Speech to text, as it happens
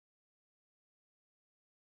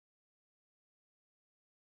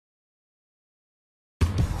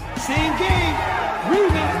game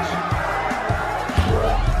rematch.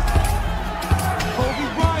 Kobe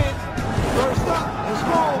Bryant, first up, let's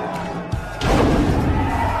go.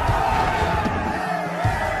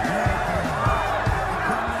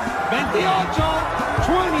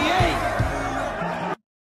 28.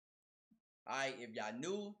 Alright, if y'all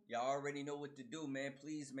new, y'all already know what to do, man.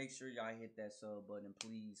 Please make sure y'all hit that sub button,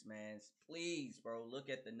 please, man. Please, bro. Look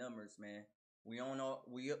at the numbers, man. We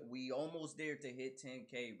almost there to hit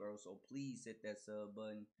 10K, bro. So please hit that sub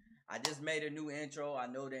button. I just made a new intro. I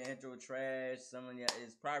know the intro trash. Some of y'all,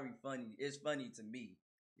 it's probably funny. It's funny to me.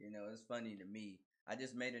 You know, it's funny to me. I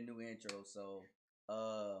just made a new intro, so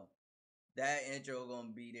that intro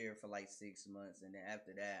gonna be there for like 6 months, and then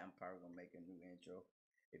after that, I'm probably gonna make a new intro.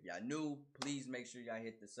 If y'all new, please make sure y'all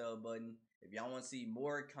hit the sub button. If y'all want to see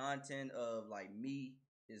more content of like me,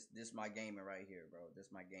 this my gaming right here, bro. This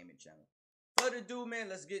my gaming channel. Further ado, man,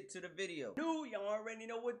 let's get to the video. New, y'all already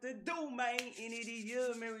know what to do, man. End of the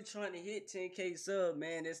year, man, we trying to hit 10K sub,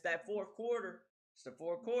 man. It's that fourth quarter. It's the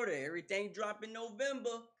fourth quarter. Everything drop in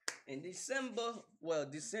November and December. Well,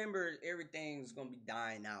 December, everything's gonna be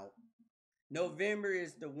dying out. November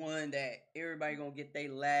is the one that everybody gonna get their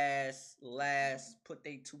last put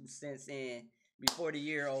their 2 cents in before the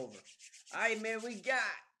year over. Alright, man, we got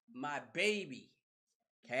my baby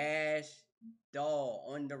Kash Doll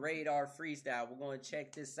on the radar freestyle. We're gonna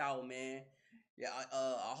check this out, man. Yeah,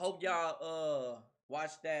 I hope y'all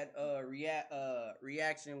watch that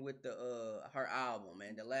reaction with the her album,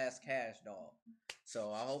 man, the last Kash Doll.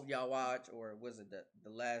 So I hope y'all watch, or was it the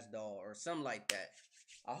last doll or something like that.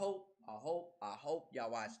 I hope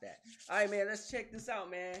y'all watch that. Alright, man, let's check this out,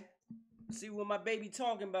 man. See what my baby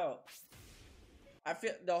talking about. I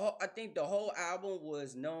think the whole album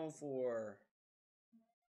was known for,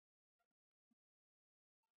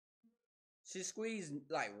 she squeezed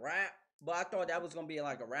like rap, but I thought that was gonna be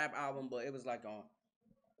like a rap album, but it was like a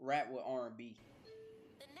rap with R&B.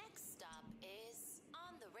 The next stop is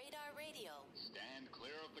on the radar radio. Stand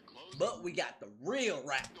clear of the closed But we got the real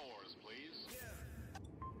rap. doors, please.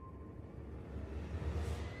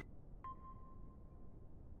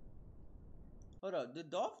 Hold up, did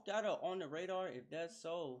Dolph got her on the radar? If that's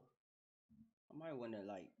so, I might want to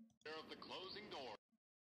like. Clear of the closing doors,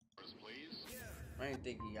 please. I didn't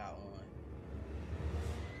think he got on.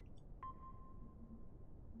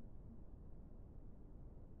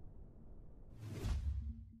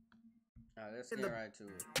 Alright, let's get right to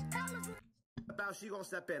it. About she gonna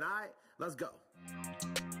step in, alright? Let's go.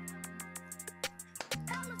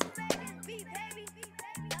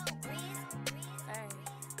 Hey,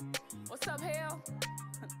 what's up, Hell?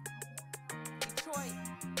 Detroit.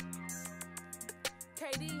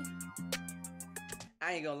 KD.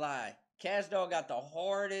 I ain't gonna lie. Kash Doll got the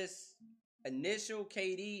hardest initial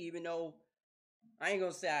KD, even though I ain't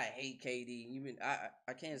gonna say I hate KD. Even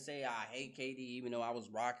I can't say I hate KD, even though I was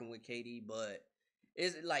rocking with KD, but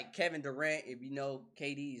it's like Kevin Durant. If you know,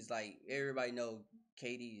 KD is like, everybody know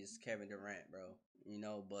KD is Kevin Durant, bro. You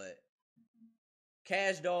know, but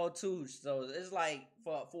Kash Doll too. So it's like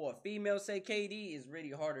for a female say KD is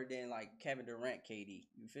really harder than like Kevin Durant KD.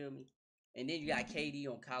 You feel me? And then you got KD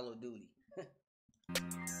on Call of Duty.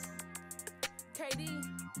 KD.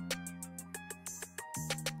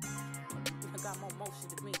 I got more motion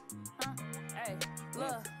than me. Huh? Hey,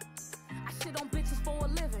 look. I shit on bitches for a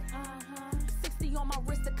living. 60 on my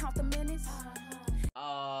wrist to count the minutes.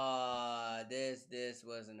 This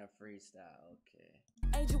wasn't a freestyle.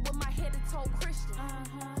 Okay. Angel with my head and toe Christian.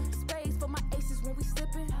 Spades for my aces when we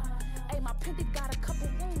slipping. Hey, my pendant got a couple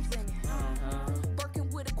wounds in it. Birkin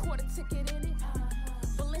with a quarter ticket in it.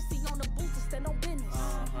 Balenci on the boots to stand on business.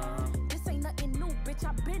 This ain't nothing new, bitch,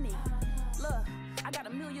 I been it. Look, I got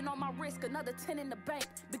 $1 million on my wrist, another 10 in the bank.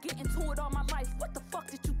 Been getting to it all my life. What the fuck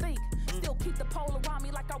did you think? Still keep the pole around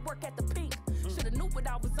me like I work at the Pink. Shoulda knew what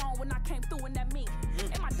I was on when I came through in that mink.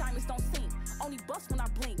 And my diamonds don't sink, only bust when I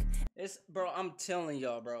blink. It's, bro, I'm telling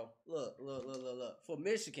y'all, bro. Look. For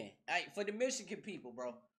Michigan, for the Michigan people,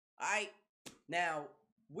 bro. Now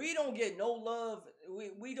we don't get no love.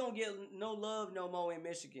 We don't get no love no more in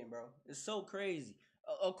Michigan, bro. It's so crazy.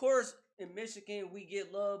 Of course, in Michigan we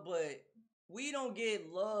get love, but we don't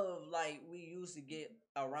get love like we used to get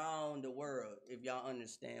around the world, if y'all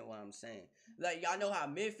understand what I'm saying. Like, y'all know how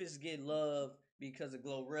Memphis get love because of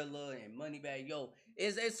Glorilla and Moneybag Yo.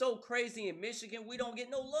 It's so crazy in Michigan, we don't get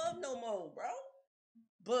no love no more, bro.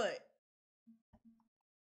 But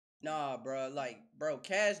nah, bro, like, bro,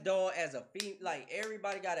 Kash Doll as a female, like,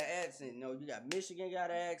 everybody got an accent. You know, you got Michigan got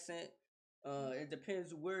an accent. It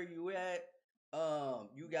depends where you at.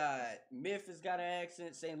 You got Memphis got an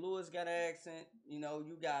accent, St. Louis got an accent, you know,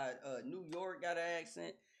 you got New York got an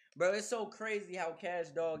accent. Bro, it's so crazy how Cash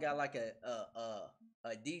Dog got like a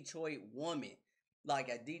Detroit woman, like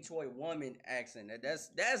a Detroit woman accent.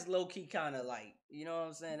 That's low key kind of like, you know what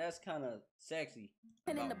I'm saying? That's kind of sexy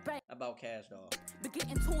about Cash Dog. Been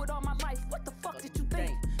getting to it all my life. What the fuck did you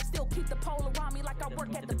think? Still keep the pole around me like I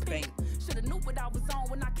work at the bank. Shoulda knew what I was on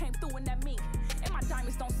when I came through in that mink. And my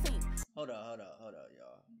diamonds don't sink. Hold up,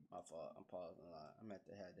 y'all. My fault. I'm pausing a lot. I'm gonna have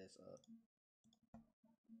to have this up.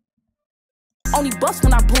 Only bust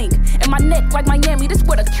when I blink. And my neck like Miami, this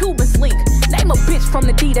where the Cubans link. Name a bitch from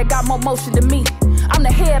the D that got more motion than me. I'm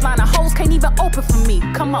the headliner, hoes can't even open for me.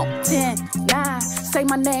 Come on, 10, 9, say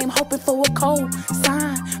my name, hoping for a cold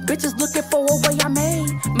sign. Bitches looking for a way I made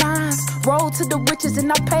mine. Roll to the riches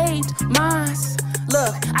and I paid mine.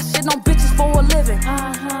 Look, I shit on bitches for a living.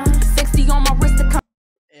 60 on my wrist to come.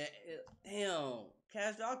 Damn,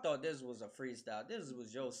 Cash, I thought this was a freestyle. This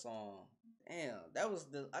was your song. Damn,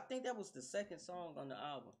 I think that was the second song on the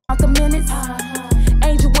album. The minutes,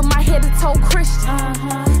 angel with my head to toe Christian.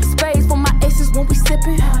 Spades for my aces when we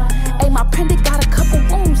sippin'. Hey, my pendant got a couple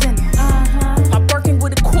wounds in it. My Birkin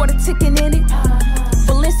with a quarter ticking in it.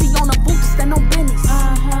 Balenci on a boot, stand on business.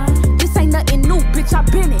 This ain't nothing new, bitch, I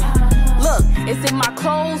been it. Look, it's in my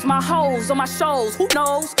clothes, my hoes, on my shows, who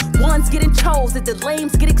knows? Ones getting chose, the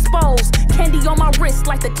lames get exposed. Candy on my wrist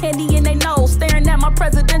like the candy in they nose. Staring at my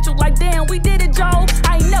presidential like, damn, we did it, Joe.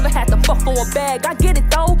 I ain't never had to fuck for a bag, I get it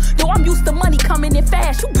though. Yo, I'm used to money coming in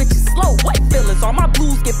fast, you bitches slow. White feelings, all my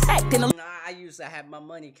blues get packed in a... Nah, I used to have my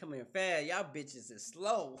money coming fast, y'all bitches is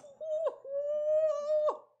slow.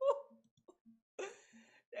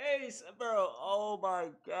 Hey, bro, oh my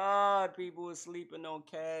God, people are sleeping on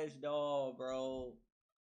Cash Dog, bro.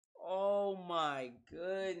 Oh my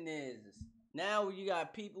goodness. Now you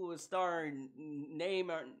got people who starting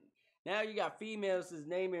naming. Now you got females is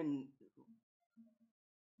naming.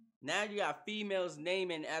 Now you got females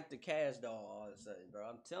naming after Cash Dog all of a sudden, bro.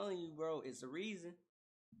 I'm telling you, bro, it's a reason.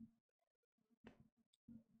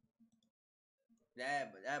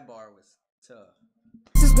 That bar was tough.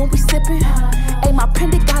 This is when we sippin'. Hey, my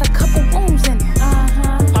pendant got a couple wounds in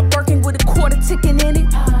it. My Birkin with a quarter ticking in it.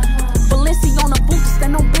 Balenci on a boot,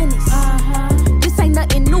 stand on business. This ain't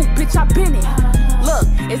nothing new, bitch, I been it. Look,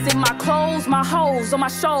 it's in my clothes, my hoes, on my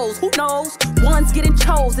shows, who knows? Ones getting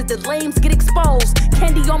chose, the lames get exposed.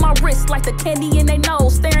 Candy on my wrist like the candy in they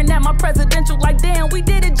nose. Staring at my presidential like, damn, we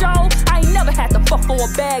did it, Joe. I ain't never had to fuck for a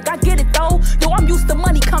bag, I get it though. Yo, I'm used to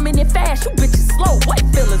money coming in fast, you bitches slow. White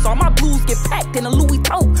feelings, all my blues get packed in a Louis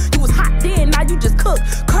tote. You was hot then, now you just cook.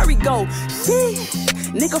 Curry go, sheesh.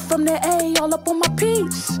 Nigga from the A, all up on my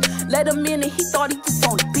peach. Let him in and he thought he was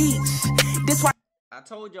on the beach. This why I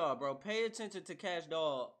told y'all, bro, pay attention to Cash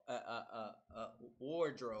Dog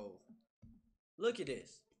wardrobe. Look at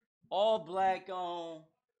this. All black on.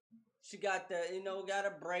 She got the, got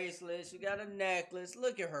a bracelet. She got a necklace.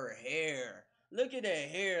 Look at her hair. Look at that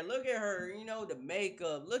hair. Look at her, the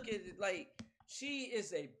makeup. Look at it, like, she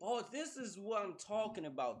is a boss. This is what I'm talking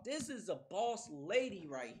about. This is a boss lady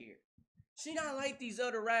right here. She not like these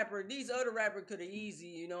other rappers. These other rappers could have easy,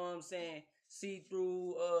 you know what I'm saying, see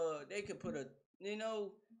through, they could put a,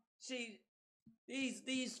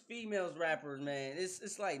 these females rappers, man,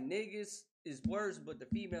 it's like niggas is worse, but the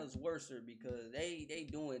females worser because they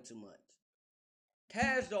doing too much.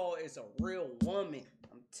 Cash Doll is a real woman.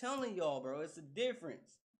 I'm telling y'all, bro, it's a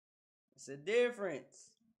difference. It's a difference.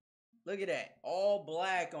 Look at that, all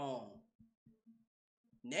black on.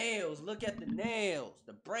 Nails, look at the nails,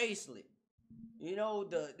 the bracelet.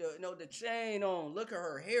 The chain on. Look at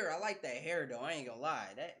her hair. I like that hair though. I ain't gonna lie.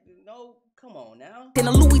 Come on now. In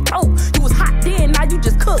a Louis tote. You was hot then, now you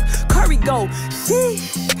just cook. Curry go.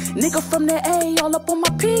 Sheesh. Nigga from the A, all up on my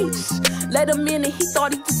peach. Let him in and he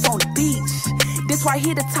thought he was on the beach. This right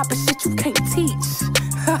here the type of shit you can't teach.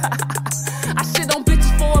 I shit on bitches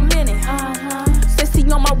for a minute.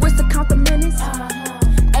 Sissy on my wrist to count the minutes.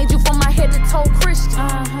 Angel from my head to toe Christian.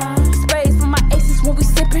 Spades for my aces when we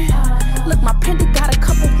sippin'. Look, my pendant got a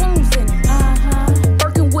couple wounds in it.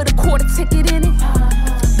 Birkin with a quarter ticket in it.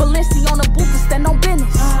 Balenci on a boot to stand on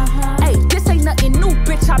business. Hey, this ain't nothing new,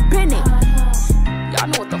 bitch, I been it. Y'all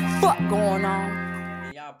know what the fuck going on.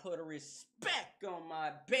 And y'all put a respect on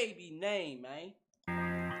my baby name, man.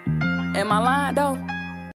 Am I lying, though?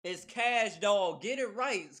 It's Cash Dog. Get it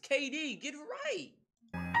right. It's KD. Get it right.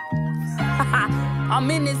 I'm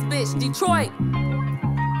in this bitch, Detroit.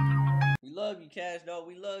 We love you, Cash Dog.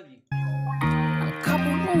 We love you. A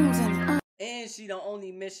couple wounds in it. And she the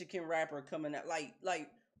only Michigan rapper coming out. Like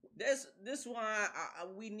this why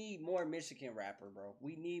we need more Michigan rapper, bro.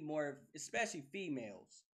 We need more, especially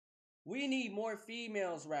females. We need more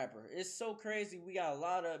females rapper. It's so crazy. We got a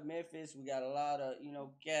lot of Memphis. We got a lot of, you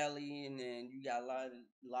know, Cali, and then you got a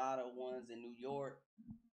lot of ones in New York.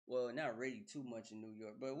 Well, not really too much in New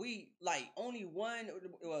York, but we like only one,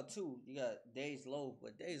 well, two. You got Days Low,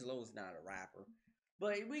 but Days Low's not a rapper.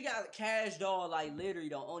 But we got Kash Doll, like literally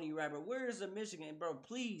the only rapper. Where's the Michigan, bro?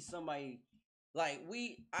 Please, somebody, like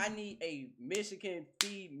I need a Michigan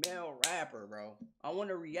female rapper, bro. I want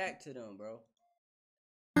to react to them, bro.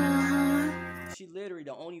 She literally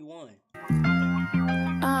the only one.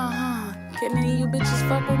 Can any of you bitches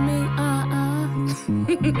fuck with me?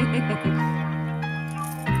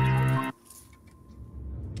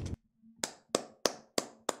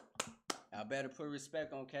 I better put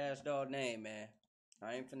respect on Kash Doll name, man.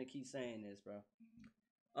 I ain't finna keep saying this, bro.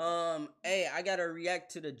 Hey, I gotta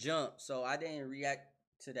react to the jump, so I didn't react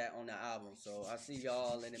to that on the album. So I'll see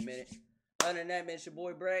y'all in a minute. Other than that, man, it's your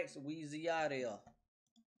boy Brax. Weezy out of here.